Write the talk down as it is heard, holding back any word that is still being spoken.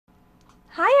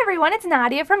Hi everyone, it's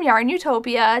Nadia from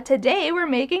YARNutopia. Today we're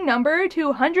making number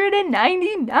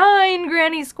 299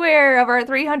 Granny Square of our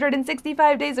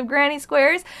 365 days of Granny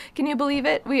Squares. Can you believe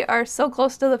it? We are so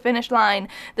close to the finish line.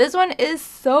 This one is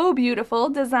so beautiful,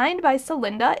 designed by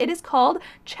Celinda. It is called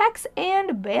Checks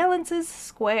and Balances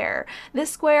Square.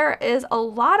 This square is a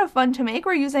lot of fun to make.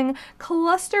 We're using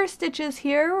cluster stitches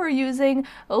here. We're using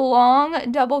long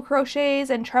double crochets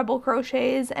and treble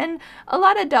crochets and a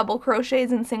lot of double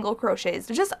crochets and single crochets.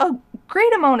 There's just a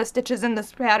great amount of stitches in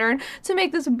this pattern to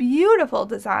make this beautiful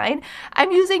design.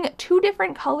 I'm using 2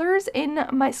 different colors in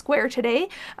my square today.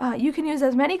 You can use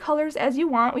as many colors as you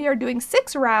want. We are doing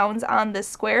 6 rounds on this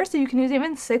square, so you can use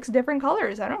even 6 different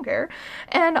colors. I don't care.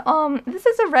 And this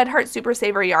is a Red Heart Super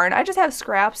Saver yarn. I just have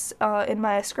scraps in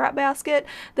my scrap basket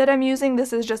that I'm using.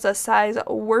 This is just a size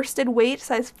worsted weight,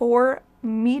 size 4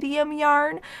 medium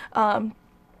yarn.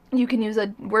 You can use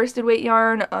a worsted weight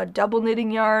yarn, a double knitting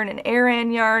yarn, an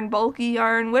Aran yarn, bulky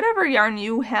yarn, whatever yarn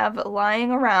you have lying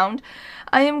around.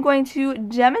 I am going to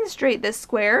demonstrate this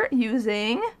square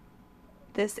using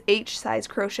this H size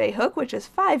crochet hook, which is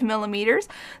 5 millimeters.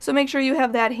 So make sure you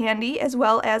have that handy, as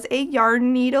well as a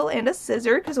yarn needle and a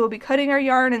scissor, because we'll be cutting our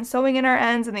yarn and sewing in our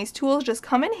ends, and these tools just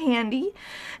come in handy.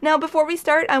 Now before we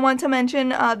start, I want to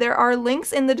mention there are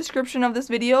links in the description of this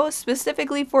video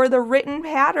specifically for the written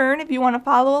pattern if you want to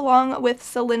follow along with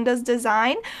Celinda's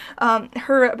design.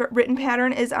 Her written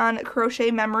pattern is on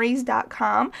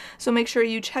crochetmemories.com, so make sure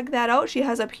you check that out. She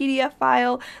has a PDF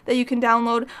file that you can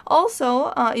download.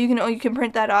 Also, you can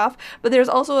print that off, but there's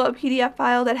also a PDF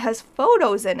file that has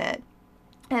photos in it.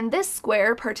 And this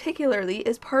square particularly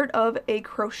is part of a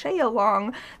crochet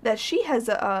along that she has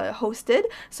hosted,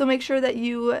 so make sure that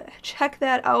you check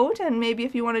that out, and maybe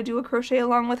if you want to do a crochet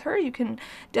along with her, you can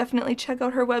definitely check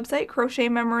out her website,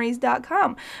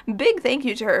 crochetmemories.com. Big thank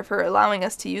you to her for allowing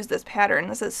us to use this pattern.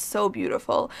 This is so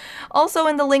beautiful. Also,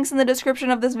 in the links in the description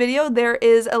of this video, there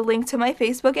is a link to my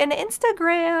Facebook and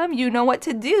Instagram. You know what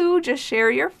to do. Just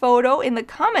share your photo in the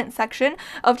comment section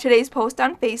of today's post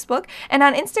on Facebook, and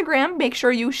on Instagram, make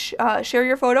sure you share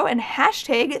your photo and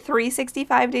hashtag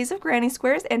 365 days of Granny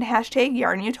Squares and hashtag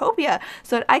YARNutopia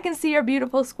so that I can see your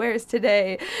beautiful squares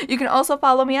today. You can also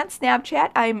follow me on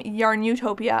Snapchat. I'm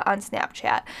YARNutopia on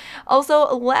Snapchat.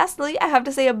 Also, lastly, I have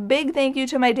to say a big thank you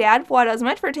to my dad, Fuad,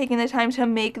 Azmat, for taking the time to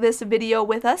make this video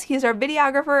with us. He's our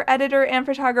videographer, editor, and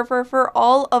photographer for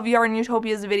all of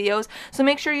YARNutopia's videos, so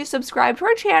make sure you subscribe to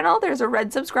our channel. There's a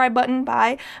red subscribe button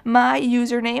by my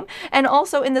username, and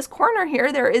also in this corner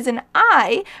here there is an I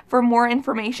for more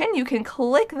information. You can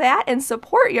click that and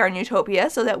support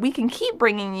YARNutopia so that we can keep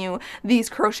bringing you these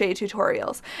crochet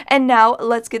tutorials. And now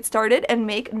let's get started and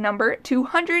make number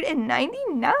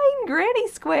 299 Granny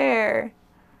Square.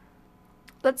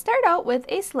 Let's start out with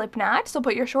a slip knot. So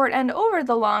put your short end over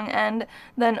the long end,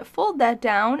 then fold that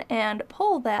down and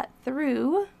pull that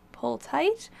through. Pull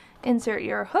tight, insert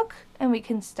your hook, and we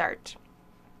can start.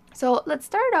 So let's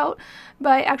start out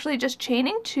by actually just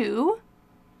chaining 2.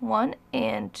 1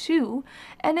 and 2,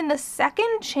 and in the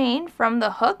second chain from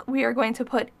the hook we are going to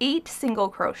put 8 single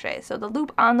crochet. So the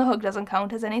loop on the hook doesn't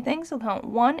count as anything, so count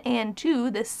 1 and 2,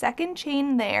 the second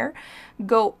chain there,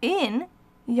 go in,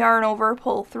 yarn over,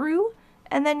 pull through,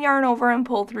 and then yarn over and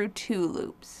pull through 2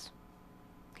 loops.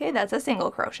 Okay, that's a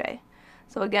single crochet.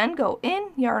 So again, go in,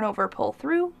 yarn over, pull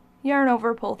through, yarn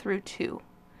over, pull through 2.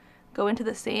 Go into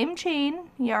the same chain,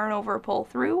 yarn over, pull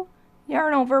through,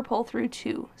 yarn over, pull through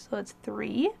 2. So it's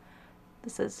 3,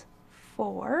 this is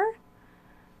 4,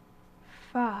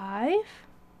 5,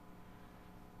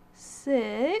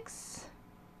 6,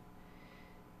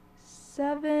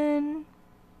 7,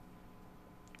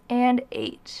 and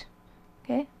 8.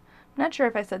 Okay, I'm not sure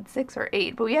if I said 6 or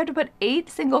 8, but we have to put 8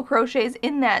 single crochets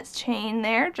in that chain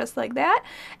there, just like that.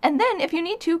 And then if you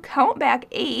need to, count back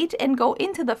 8 and go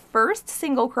into the first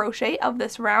single crochet of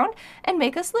this round and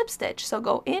make a slip stitch. So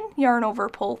go in, yarn over,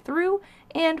 pull through,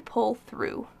 and pull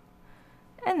through.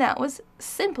 And that was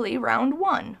simply round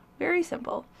 1. Very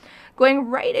simple. Going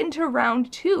right into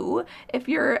round 2, if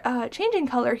you're changing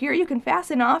color here, you can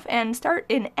fasten off and start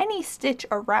in any stitch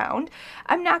around.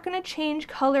 I'm not going to change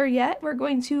color yet. We're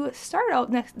going to start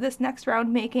out this next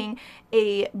round making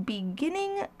a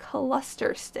beginning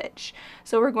cluster stitch.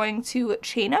 So we're going to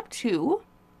chain up 2,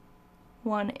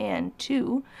 1 and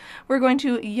 2. We're going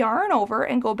to yarn over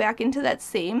and go back into that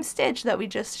same stitch that we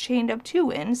just chained up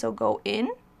 2 in. So go in,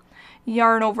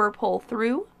 yarn over, pull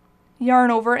through,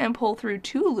 yarn over and pull through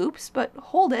 2 loops, but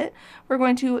hold it. We're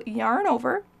going to yarn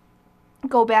over,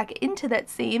 go back into that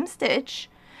same stitch,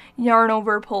 yarn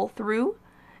over, pull through,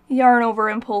 yarn over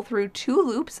and pull through 2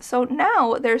 loops. So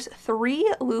now there's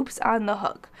 3 loops on the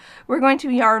hook. We're going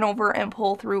to yarn over and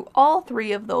pull through all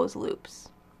 3 of those loops.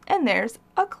 And there's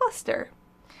a cluster.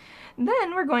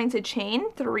 Then we're going to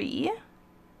chain 3,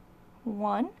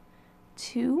 1,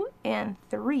 2, and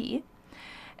 3.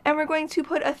 And we're going to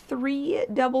put a 3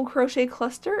 double crochet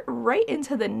cluster right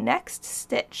into the next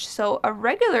stitch. So a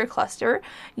regular cluster,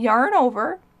 yarn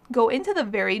over, go into the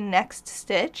very next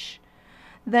stitch,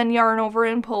 then yarn over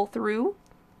and pull through,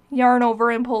 yarn over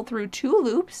and pull through 2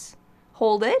 loops,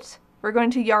 hold it, we're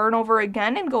going to yarn over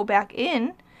again and go back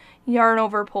in, yarn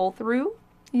over, pull through,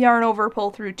 yarn over, pull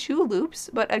through 2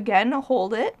 loops, but again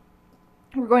hold it.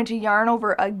 We're going to yarn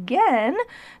over again,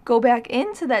 go back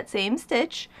into that same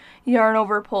stitch, yarn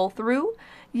over, pull through,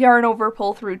 yarn over,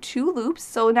 pull through 2 loops.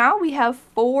 So now we have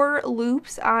 4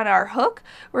 loops on our hook.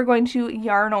 We're going to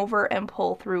yarn over and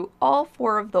pull through all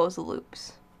 4 of those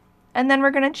loops. And then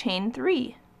we're going to chain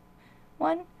 3.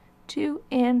 1, 2,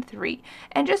 and 3.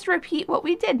 And just repeat what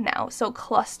we did now. So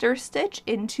cluster stitch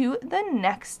into the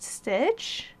next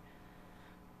stitch.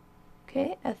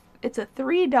 Okay, it's a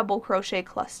 3 double crochet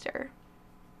cluster.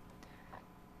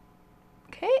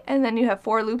 Okay, and then you have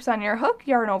 4 loops on your hook,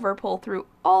 yarn over, pull through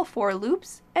all 4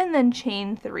 loops, and then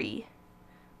chain 3.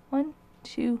 1,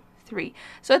 2, 3.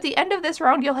 So at the end of this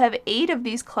round, you'll have 8 of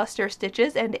these cluster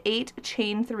stitches and 8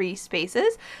 chain 3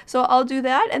 spaces. So I'll do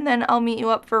that, and then I'll meet you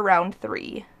up for round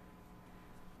 3.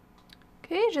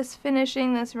 Okay, just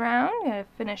finishing this round. I'm going to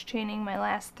finish chaining my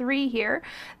last 3 here.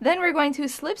 Then we're going to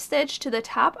slip stitch to the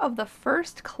top of the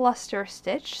first cluster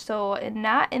stitch. So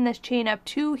not in this chain up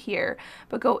 2 here,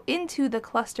 but go into the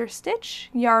cluster stitch,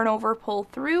 yarn over, pull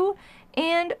through,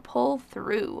 and pull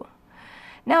through.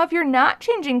 Now if you're not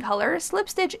changing color, slip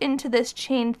stitch into this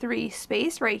chain 3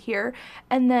 space right here,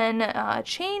 and then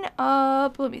chain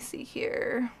up, let me see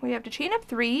here, we have to chain up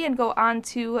 3 and go on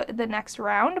to the next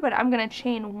round, but I'm going to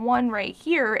chain 1 right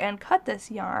here and cut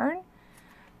this yarn,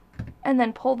 and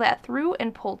then pull that through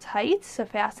and pull tight, so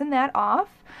fasten that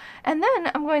off, and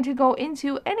then I'm going to go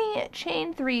into any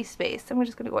chain 3 space. I'm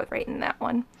just going to go right in that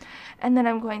one, and then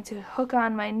I'm going to hook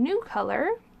on my new color,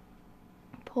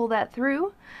 pull that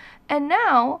through, and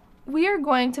now we are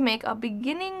going to make a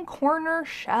beginning corner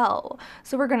shell.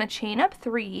 So we're going to chain up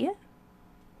 3,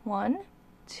 1,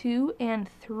 2, and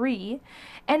 3,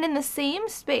 and in the same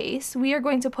space we are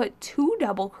going to put 2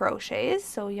 double crochets.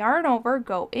 So yarn over,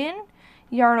 go in,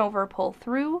 yarn over, pull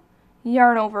through,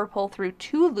 yarn over, pull through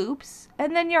 2 loops,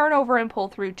 and then yarn over and pull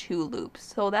through 2 loops.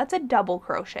 So that's a double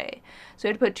crochet. So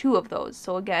you have to put 2 of those.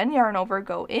 So again, yarn over,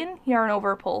 go in, yarn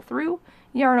over, pull through,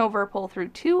 yarn over, pull through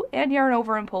 2, and yarn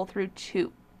over and pull through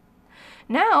 2.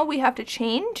 Now we have to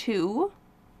chain 2,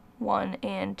 1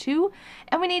 and 2,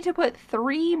 and we need to put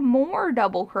 3 more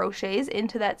double crochets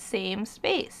into that same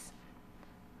space.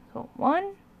 So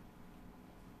 1,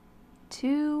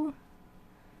 2,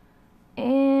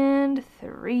 and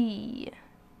 3.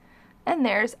 And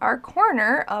there's our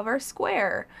corner of our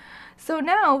square. So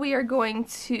now we are going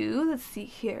to, let's see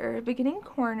here, beginning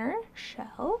corner,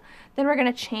 shell, then we're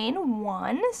going to chain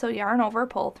 1, so yarn over,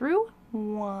 pull through,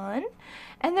 1,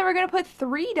 and then we're going to put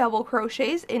 3 double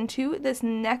crochets into this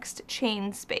next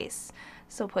chain space.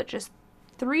 So put just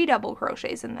 3 double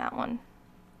crochets in that one.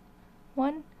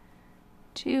 1,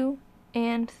 2,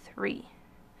 and 3.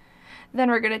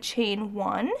 Then we're going to chain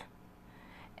 1.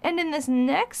 And in this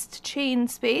next chain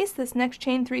space, this next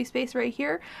chain 3 space right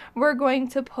here, we're going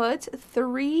to put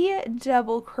 3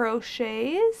 double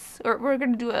crochets, or we're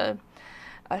going to do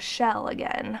a shell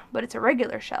again, but it's a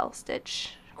regular shell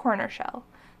stitch, corner shell.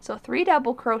 So 3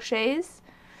 double crochets,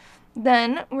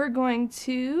 then we're going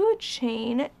to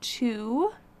chain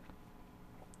 2,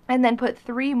 and then put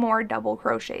 3 more double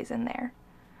crochets in there.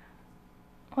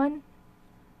 1,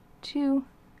 2,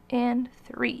 and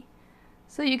 3.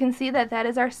 So you can see that that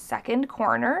is our second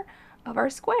corner of our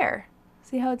square.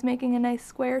 See how it's making a nice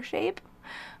square shape?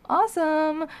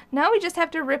 Awesome! Now we just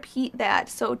have to repeat that.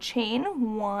 So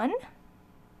chain 1,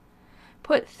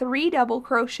 put 3 double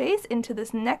crochets into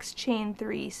this next chain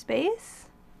 3 space.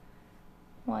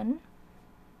 1,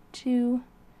 2,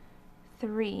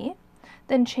 3.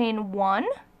 Then chain 1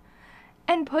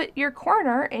 and put your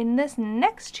corner in this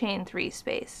next chain 3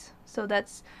 space. So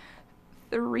that's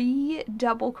 3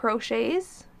 double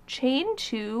crochets, chain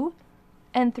 2,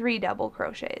 and 3 double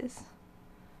crochets.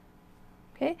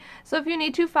 Okay, so if you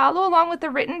need to follow along with the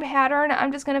written pattern,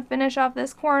 I'm just going to finish off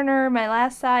this corner, my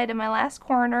last side, and my last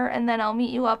corner, and then I'll meet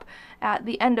you up at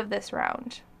the end of this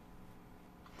round.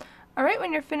 Alright,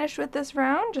 when you're finished with this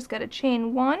round, just got to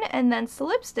chain 1 and then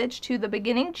slip stitch to the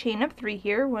beginning chain of 3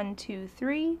 here. 1, 2,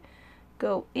 3,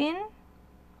 go in,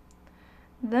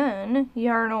 then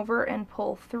yarn over and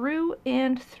pull through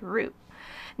and through.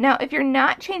 Now, if you're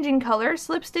not changing color,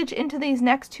 slip stitch into these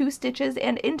next 2 stitches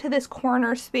and into this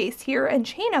corner space here and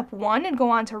chain up 1 and go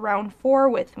on to round 4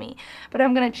 with me. But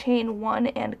I'm going to chain 1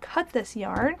 and cut this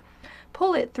yarn,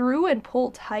 pull it through and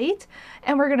pull tight,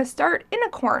 and we're going to start in a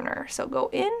corner. So go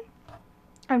in.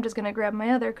 I'm just going to grab my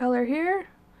other color here,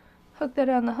 hook that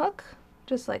on the hook,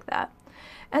 just like that.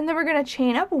 And then we're going to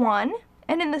chain up 1,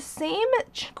 and in the same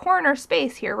corner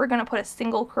space here, we're going to put a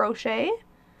single crochet.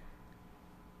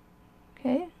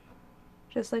 Okay,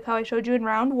 just like how I showed you in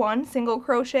round 1, single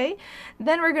crochet.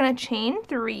 Then we're going to chain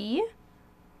 3,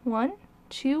 1,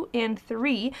 2, and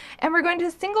 3, and we're going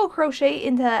to single crochet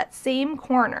into that same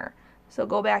corner. So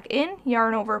go back in,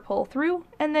 yarn over, pull through,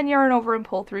 and then yarn over and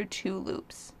pull through 2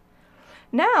 loops.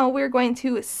 Now we're going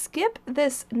to skip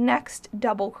this next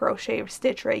double crochet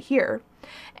stitch right here,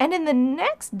 and in the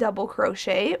next double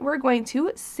crochet we're going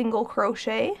to single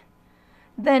crochet,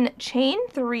 then chain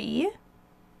 3,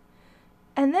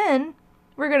 and then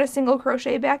we're going to single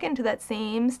crochet back into that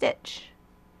same stitch.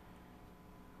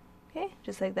 Okay,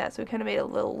 just like that. So we kind of made a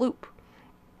little loop.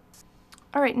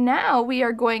 Alright, now we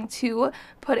are going to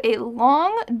put a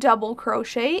long double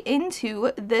crochet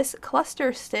into this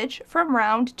cluster stitch from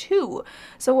round 2.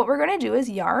 So what we're going to do is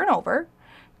yarn over,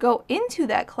 go into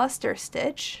that cluster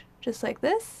stitch, just like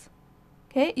this.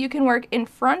 Okay, you can work in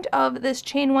front of this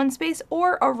chain 1 space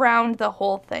or around the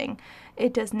whole thing.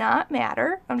 It does not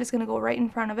matter. I'm just going to go right in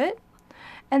front of it.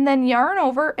 And then yarn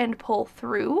over and pull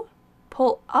through,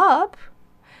 pull up,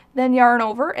 then yarn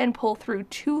over and pull through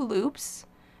 2 loops,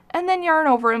 and then yarn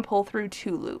over and pull through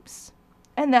 2 loops.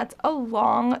 And that's a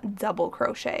long double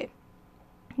crochet.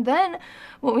 Then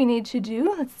what we need to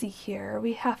do, let's see here,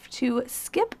 we have to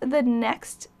skip the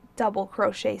next double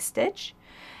crochet stitch,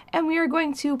 and we are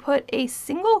going to put a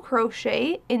single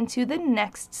crochet into the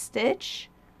next stitch,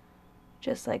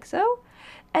 just like so,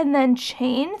 and then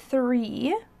chain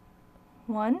 3,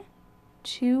 1,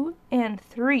 2, and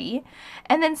 3,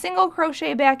 and then single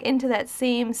crochet back into that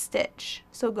same stitch.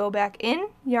 So go back in,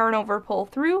 yarn over, pull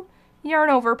through, yarn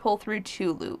over, pull through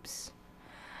 2 loops.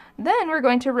 Then we're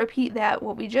going to repeat that,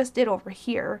 what we just did over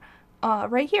here,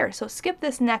 right here. So skip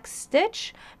this next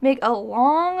stitch, make a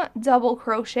long double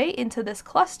crochet into this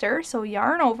cluster, so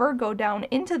yarn over, go down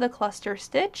into the cluster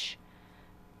stitch,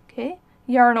 okay,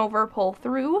 yarn over, pull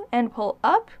through, and pull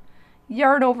up,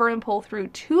 yarn over and pull through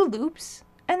 2 loops,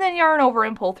 and then yarn over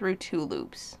and pull through 2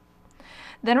 loops.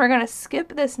 Then we're going to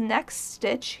skip this next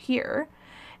stitch here,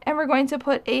 and we're going to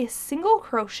put a single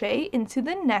crochet into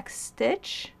the next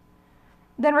stitch,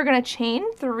 then we're going to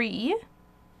chain 3,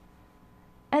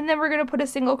 and then we're going to put a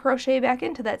single crochet back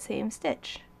into that same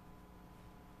stitch,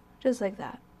 just like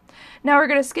that. Now we're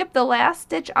going to skip the last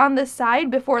stitch on this side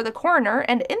before the corner,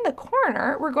 and in the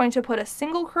corner we're going to put a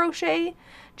single crochet,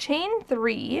 chain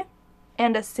 3,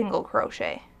 and a single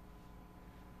crochet.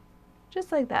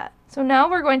 Just like that. So now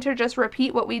we're going to just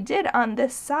repeat what we did on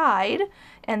this side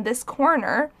and this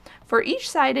corner for each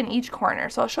side and each corner.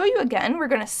 So I'll show you again. We're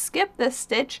going to skip this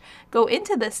stitch, go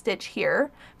into this stitch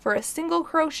here for a single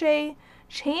crochet,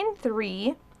 chain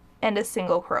 3, and a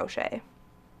single crochet.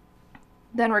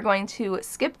 Then we're going to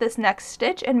skip this next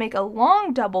stitch and make a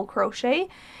long double crochet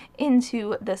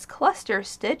into this cluster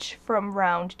stitch from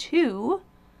round 2.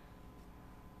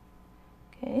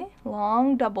 Okay,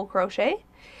 long double crochet.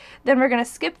 Then we're going to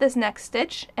skip this next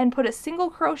stitch and put a single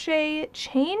crochet,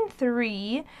 chain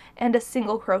 3, and a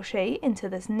single crochet into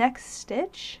this next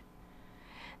stitch.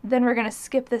 Then we're going to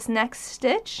skip this next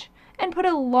stitch and put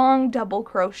a long double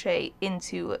crochet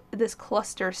into this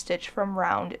cluster stitch from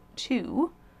round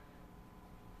 2.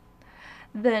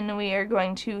 Then we are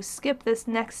going to skip this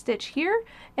next stitch here,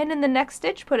 and in the next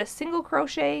stitch put a single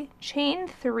crochet, chain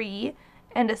 3,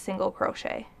 and a single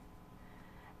crochet.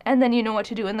 And then you know what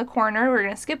to do in the corner. We're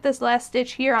going to skip this last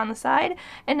stitch here on the side,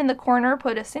 and in the corner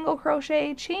put a single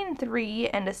crochet, chain 3,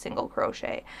 and a single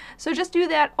crochet. So just do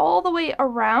that all the way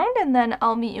around, and then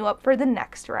I'll meet you up for the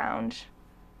next round.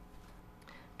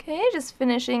 Okay, just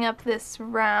finishing up this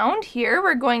round here,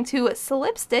 we're going to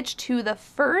slip stitch to the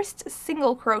first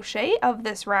single crochet of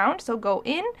this round. So go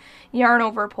in, yarn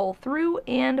over, pull through,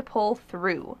 and pull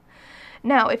through.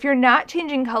 Now, if you're not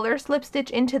changing color, slip stitch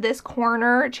into this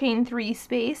corner, chain 3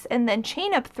 space, and then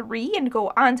chain up 3 and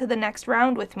go on to the next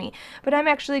round with me. But I'm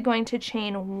actually going to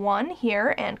chain 1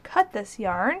 here and cut this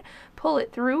yarn, pull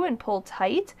it through and pull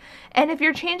tight. And if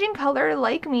you're changing color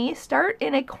like me, start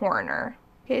in a corner.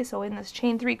 Okay, so in this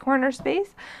chain 3 corner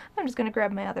space, I'm just going to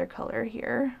grab my other color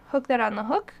here, hook that on the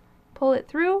hook, pull it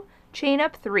through, chain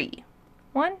up 3.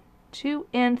 1, 2,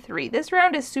 and 3. This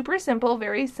round is super simple,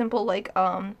 very simple, like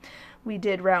we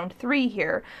did round 3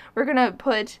 here. We're going to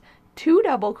put 2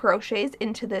 double crochets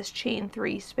into this chain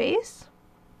 3 space.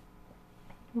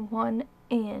 1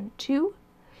 and 2.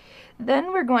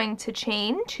 Then we're going to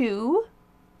chain 2,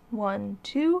 1,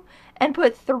 2, and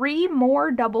put 3 more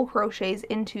double crochets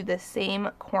into the same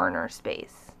corner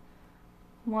space.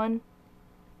 1,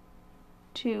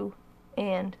 2,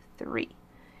 and 3.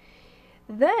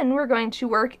 Then we're going to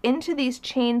work into these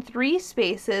chain 3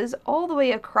 spaces all the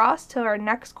way across to our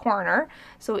next corner.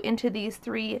 So into these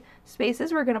 3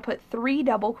 spaces we're going to put 3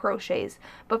 double crochets.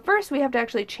 But first we have to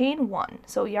actually chain 1.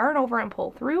 So yarn over and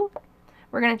pull through.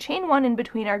 We're going to chain 1 in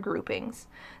between our groupings.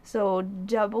 So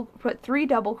put 3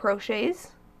 double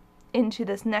crochets into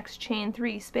this next chain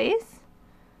 3 space.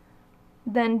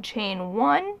 Then chain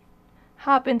 1,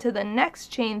 hop into the next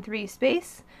chain 3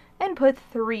 space, and put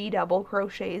 3 double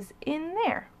crochets in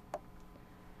there.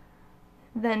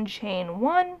 Then chain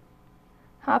 1,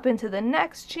 hop into the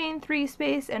next chain 3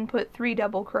 space and put 3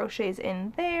 double crochets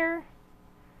in there.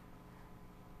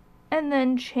 And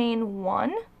then chain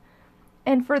 1.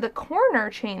 And for the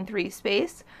corner chain 3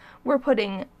 space, we're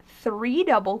putting 3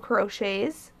 double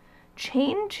crochets,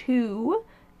 chain 2,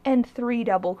 and 3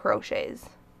 double crochets,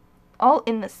 all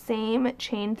in the same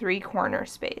chain 3 corner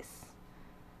space,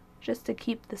 just to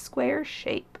keep the square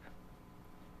shape,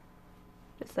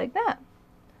 just like that.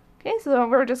 Okay, so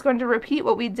we're just going to repeat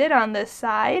what we did on this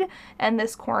side and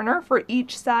this corner for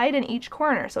each side and each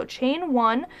corner. So chain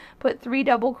 1, put 3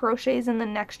 double crochets in the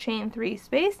next chain 3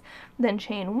 space, then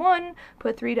chain 1,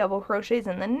 put 3 double crochets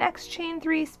in the next chain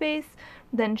 3 space,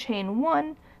 then chain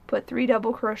 1, put 3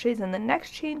 double crochets in the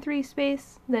next chain 3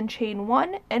 space, then chain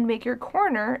 1, and make your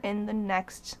corner in the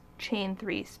next chain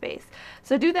 3 space.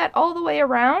 So do that all the way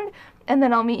around, and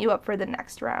then I'll meet you up for the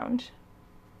next round.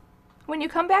 When you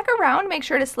come back around, make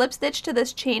sure to slip stitch to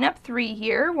this chain up 3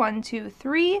 here. 1, 2,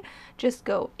 3. Just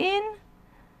go in,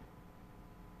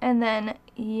 and then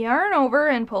yarn over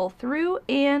and pull through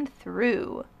and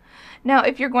through. Now,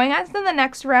 if you're going on to the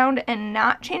next round and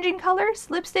not changing color,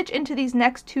 slip stitch into these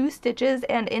next 2 stitches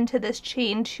and into this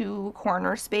chain 2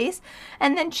 corner space,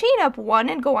 and then chain up 1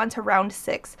 and go on to round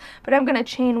 6. But I'm going to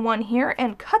chain 1 here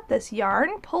and cut this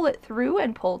yarn, pull it through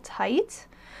and pull tight,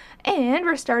 and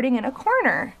we're starting in a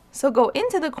corner. So go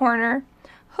into the corner,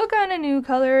 hook on a new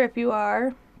color if you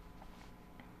are,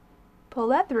 pull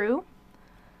that through,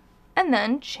 and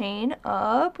then chain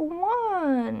up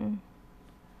 1.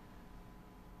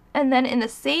 And then in the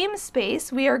same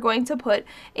space we are going to put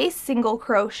a single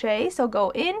crochet. So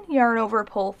go in, yarn over,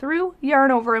 pull through, yarn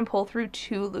over and pull through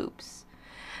 2 loops.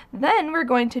 Then we're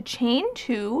going to chain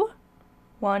 2,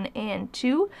 1 and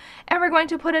 2, and we're going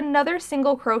to put another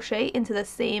single crochet into the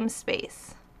same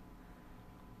space.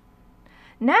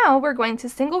 Now we're going to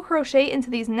single crochet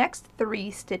into these next 3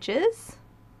 stitches.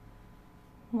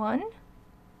 1,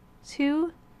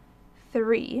 2,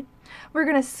 3. We're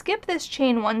going to skip this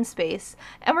chain 1 space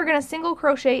and we're going to single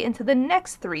crochet into the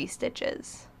next 3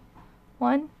 stitches.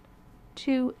 1,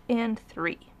 2, and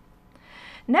 3.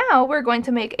 Now we're going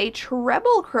to make a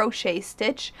treble crochet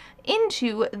stitch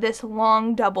into this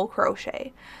long double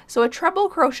crochet. So a treble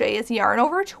crochet is yarn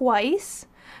over twice,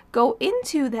 go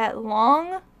into that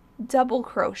long double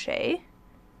crochet.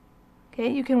 Okay,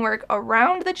 you can work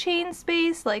around the chain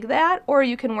space like that, or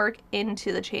you can work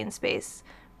into the chain space,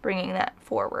 bringing that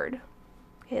forward.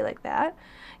 Okay, like that.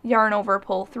 Yarn over,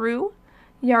 pull through,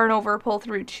 yarn over, pull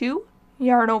through 2,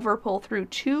 yarn over, pull through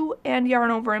 2, and yarn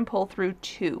over and pull through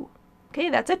 2. Okay,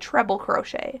 that's a treble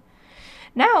crochet.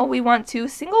 Now we want to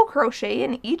single crochet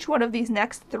in each one of these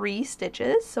next 3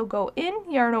 stitches. So go in,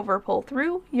 yarn over, pull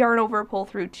through, yarn over, pull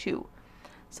through 2.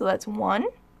 So that's 1,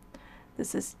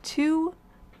 this is 2,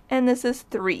 and this is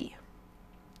 3.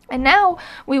 And now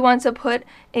we want to put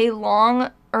a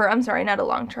long, or I'm sorry, not a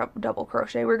long double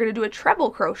crochet. We're going to do a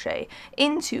treble crochet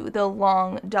into the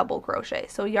long double crochet.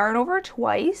 So yarn over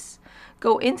twice,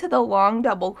 go into the long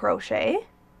double crochet,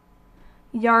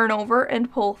 yarn over and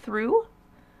pull through,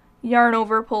 yarn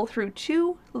over, pull through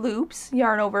 2 loops,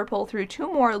 yarn over, pull through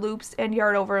 2 more loops, and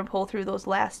yarn over and pull through those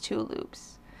last 2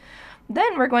 loops.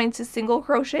 Then we're going to single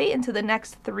crochet into the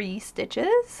next 3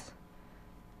 stitches.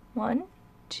 1,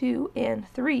 2, and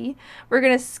 3. We're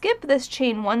going to skip this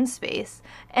chain 1 space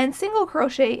and single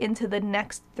crochet into the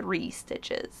next 3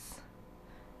 stitches.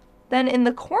 Then in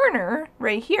the corner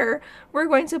right here, we're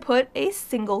going to put a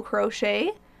single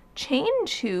crochet, chain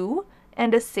 2,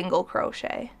 and a single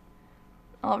crochet.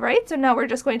 Alright, so now we're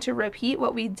just going to repeat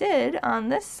what we did on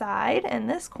this side and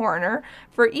this corner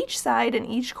for each side and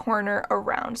each corner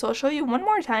around. So I'll show you one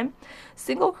more time.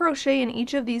 Single crochet in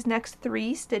each of these next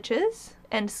 3 stitches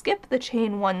and skip the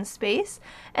chain 1 space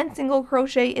and single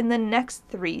crochet in the next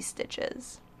 3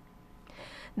 stitches.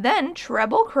 Then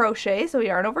treble crochet, so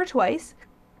yarn over twice,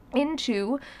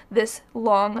 into this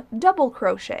long double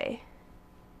crochet.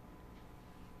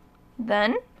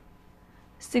 Then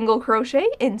single crochet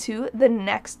into the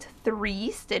next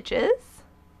 3 stitches,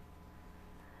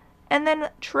 and then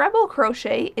treble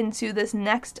crochet into this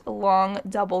next long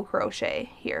double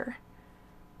crochet here.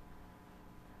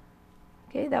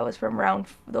 Okay, that was from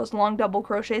those long double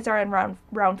crochets are in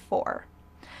round 4.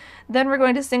 Then we're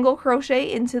going to single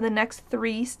crochet into the next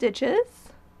 3 stitches,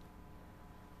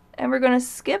 and we're going to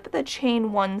skip the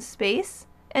chain 1 space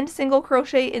and single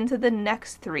crochet into the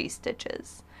next 3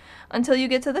 stitches until you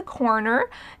get to the corner.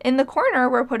 In the corner,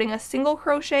 we're putting a single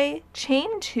crochet,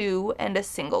 chain 2, and a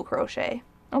single crochet.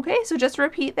 Okay, so just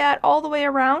repeat that all the way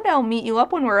around. I'll meet you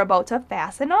up when we're about to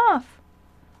fasten off.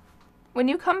 When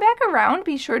you come back around,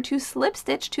 be sure to slip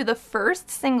stitch to the first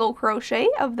single crochet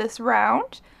of this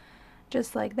round,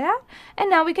 just like that. And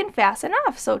now we can fasten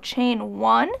off. So chain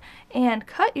 1 and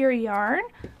cut your yarn,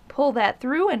 pull that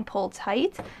through and pull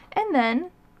tight, and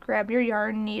then grab your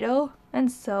yarn needle and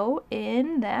sew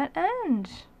in that end.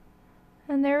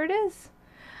 And there it is.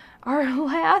 Our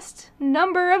last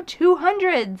number of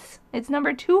 200s. It's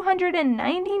number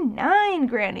 299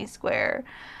 granny square.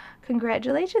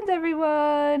 Congratulations,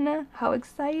 everyone. How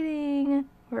exciting.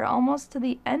 We're almost to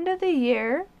the end of the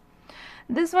year.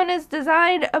 This one is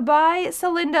designed by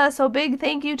Celinda, so big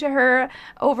thank you to her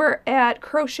over at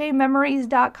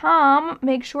crochetmemories.com.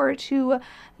 Make sure to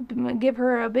give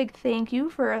her a big thank you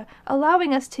for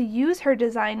allowing us to use her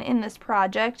design in this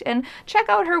project. And check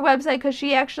out her website because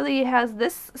she actually has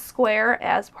this square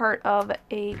as part of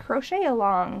a crochet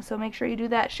along. So make sure you do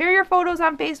that. Share your photos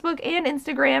on Facebook and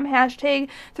Instagram. Hashtag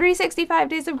 365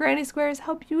 Days of Granny Squares.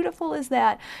 How beautiful is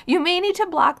that? You may need to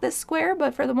block this square,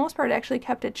 but for the most part it actually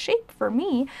kept its shape for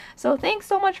me. So thanks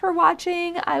so much for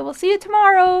watching. I will see you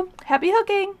tomorrow. Happy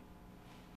hooking!